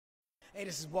Hey,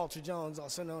 this is Walter Jones,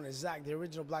 also known as Zack, the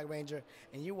original Black Ranger,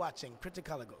 and you're watching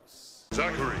Criticologo.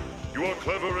 Zachary, you are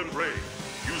clever and brave.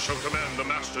 You shall command the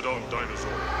mastodon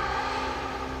dinosaur.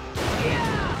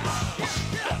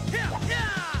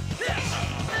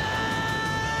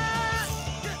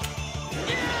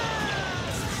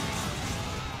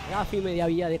 Rafy,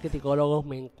 Mediavilla de Criticólogos.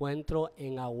 Me encuentro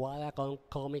en Aguada con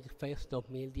Comic Fest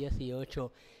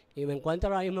 2018 y me encuentro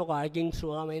ahora mismo con alguien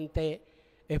sumamente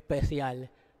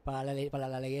especial para la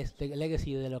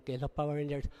legacy de lo que es los Power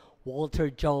Rangers, Walter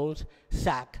Jones,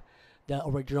 Zack, the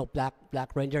original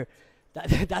Black Ranger.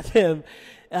 That's him.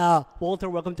 Walter,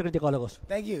 welcome to Criticologo.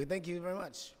 Thank you very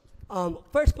much.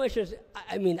 First question is,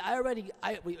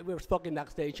 we were speaking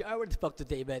backstage. I already spoke to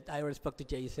David. I already spoke to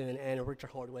Jason and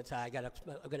Richard Horowitz. I got a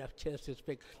chance to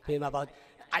speak to him about,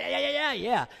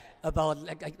 about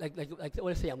like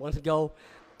what I say a month ago.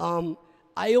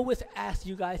 I always ask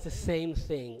you guys the same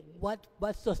thing.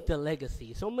 What's just the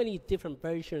legacy? So many different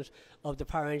versions of the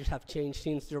Power Rangers have changed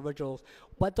since the originals.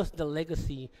 What does the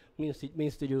legacy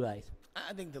means to you guys?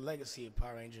 I think the legacy of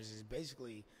Power Rangers is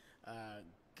basically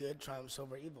good triumphs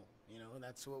over evil. You know,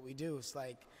 that's what we do. It's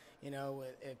like, you know,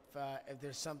 if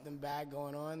there's something bad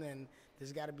going on, then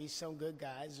there's got to be some good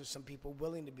guys or some people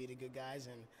willing to be the good guys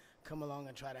and come along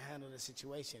and try to handle the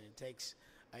situation. It takes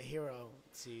a hero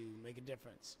to make a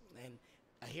difference, and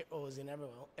a hero is in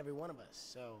every one of us.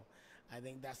 So I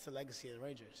think that's the legacy of the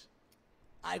Rangers.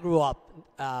 I grew up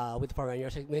with the Power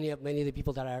Rangers. Many of the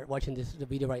people that are watching the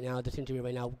video right now, this interview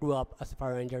right now, grew up as the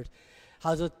Power Rangers.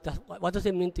 What does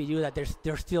it mean to you that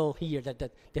they're still here, that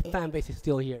the fan base is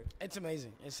still here? It's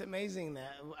amazing. It's amazing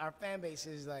that our fan base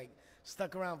is like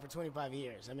stuck around for 25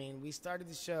 years. I mean, we started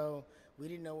the show, we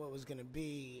didn't know what it was going to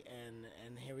be, and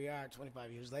here we are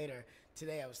 25 years later.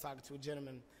 Today I was talking to a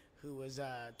gentleman who was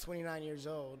 29 years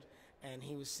old, and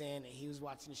he was saying that he was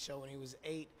watching the show when he was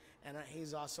 8. And I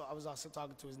was also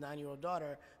talking to his 9-year-old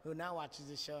daughter who now watches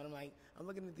the show, and I'm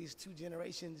looking at these two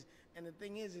generations, and the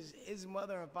thing is his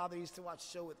mother and father used to watch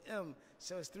the show with him,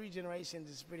 so it's 3 generations.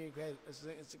 It's pretty incredible.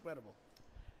 It's incredible.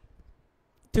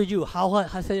 To you, how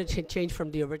has it changed from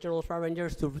the original Power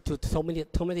Rangers to so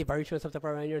many versions of the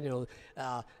Power Rangers? You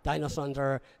know, Dino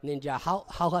Thunder, Ninja.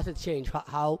 How has it changed?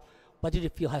 What did you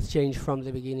feel has changed from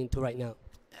the beginning to right now?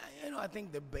 You know, I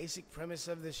think the basic premise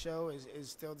of the show is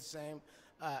still the same.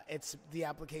 It's the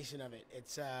application of it.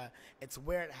 It's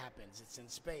where it happens. It's in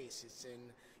space. It's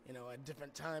in, you know, a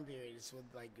different time period. It's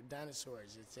with like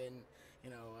dinosaurs. It's in, you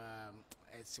know,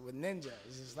 it's with ninja.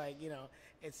 It's just like, you know,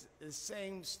 it's the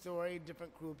same story,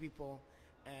 different crew of people,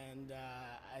 and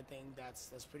I think that's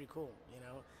pretty cool. You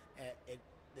know,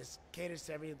 this caters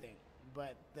to everything,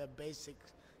 but the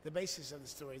basis of the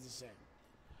story is the same.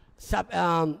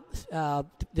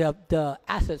 The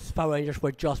assets Power Rangers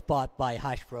were just bought by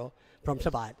Hasbro from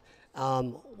Sabat.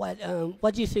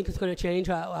 What do you think is going to change?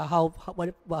 How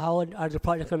are the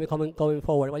projects going to be going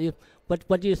forward?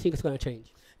 What do you think is going to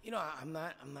change? You know, I'm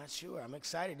not sure. I'm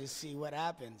excited to see what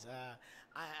happens.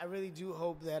 I really do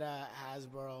hope that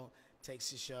Hasbro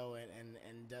takes the show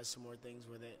and does some more things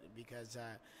with it, because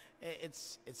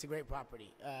it's a great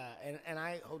property, and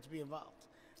I hope to be involved.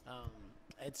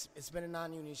 It's been a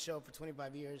non-union show for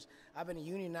 25 years. I've been a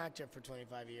union actor for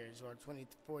 25 years, or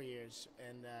 24 years,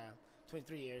 and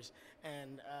 23 years,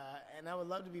 and I would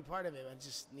love to be part of it. I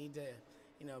just need to,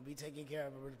 you know, be taken care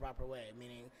of in a proper way,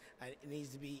 meaning it needs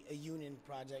to be a union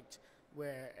project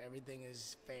where everything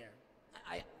is fair.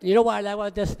 You know what I like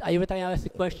about this? Every time I ask the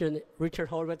question, Richard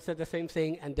Horowitz said the same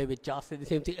thing, and David Joss said the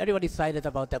same thing. Everybody's excited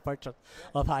about the purchase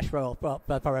of Hasbro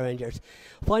Power Rangers.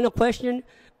 Final question.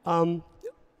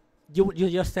 You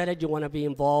just said it. You want to be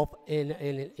involved in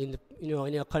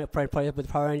a kind of project with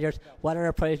Power Rangers. What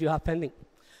other projects you have pending?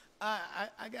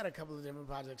 I got a couple of different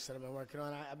projects that I've been working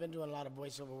on. I've been doing a lot of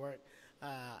voiceover work.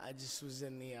 I just was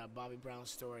in the Bobby Brown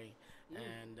story,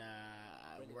 and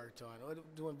I worked on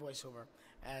doing voiceover,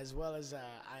 as well as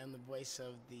I am the voice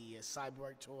of the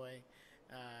Cyborg toy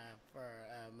for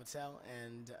Mattel,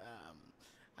 and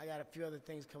I got a few other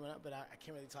things coming up, but I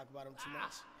can't really talk about them too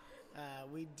much.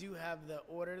 We do have the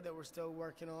order that we're still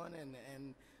working on,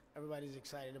 and everybody's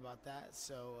excited about that.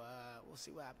 So we'll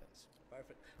see what happens.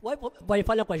 Perfect. My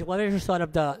final question: what is your thought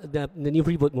of the new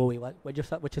reboot movie? What you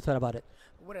thought about it?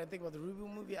 What did I think about the reboot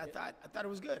movie? I thought it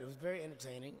was good. It was very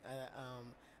entertaining.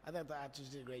 I thought the actors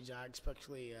did a great job,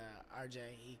 especially RJ.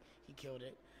 He killed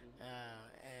it.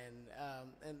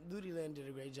 And Ludi Lin did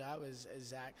a great job as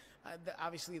Zack.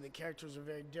 Obviously, the characters are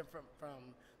very different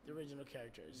from the original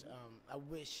characters. I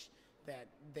wish that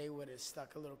they would have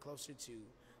stuck a little closer to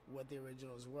what the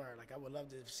originals were. Like, I would love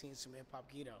to have seen some hip hop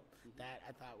Guido. That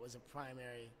I thought was a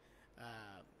primary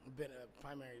been a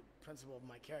primary principle of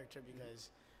my character because,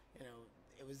 you know,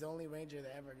 it was the only ranger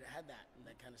that ever had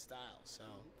that kind of style. So,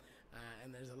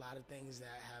 and there's a lot of things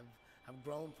that have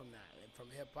grown from that, from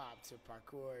hip hop to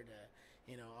parkour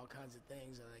to, you know, all kinds of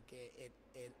things. Like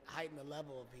it heightened the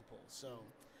level of people. So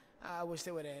I wish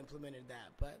they would have implemented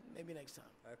that, but maybe next time.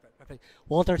 Perfect.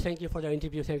 Walter, thank you for the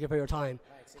interview. Thank you for your time.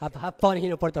 Right, have fun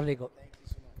here in Puerto Rico.